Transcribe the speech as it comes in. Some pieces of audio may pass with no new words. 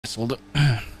sold it.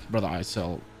 Brother, I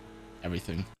sell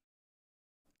everything.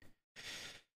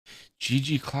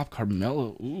 GG clap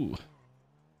Carmella. Ooh.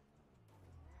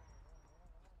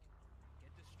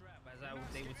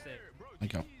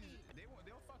 Thank you.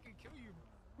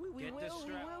 We will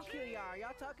kill y'all.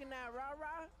 Y'all talking that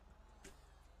rah-rah?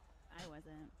 I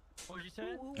wasn't. What was you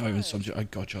saying? I even sent you. I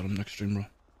got you on next stream, bro.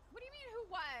 What do you mean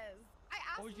who was? I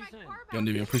asked my car back. Yeah,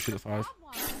 Nivea, appreciate the 5.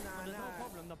 There's no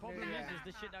problem. The problem is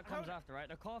the shit that comes after, right?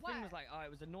 The car thing was like, oh, it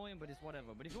was annoying, but it's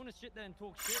whatever. But if you want to sit there and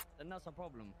talk shit, then that's a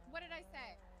problem. What did I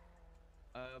say?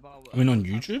 I mean, on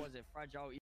YouTube? Was it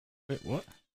fragile? Wait, what?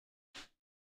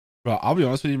 Bro, I'll be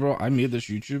honest with you, bro. I made this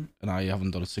YouTube and I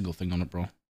haven't done a single thing on it, bro.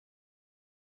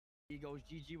 He goes,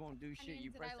 GG won't do shit.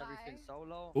 You pressed everything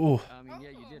solo. Oh. I mean, yeah,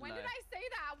 you did. When did I say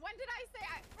that? When did I say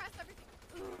I pressed everything?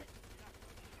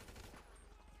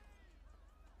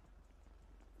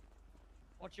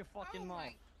 Watch your fucking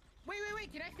mouth. Wait.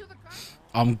 Can I feel the car?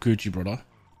 I'm Gucci, brother.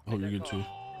 I hope you're good too.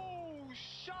 Oh,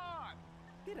 shot!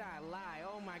 Did I lie?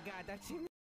 Oh my god, that's you.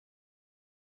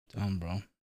 Damn, bro.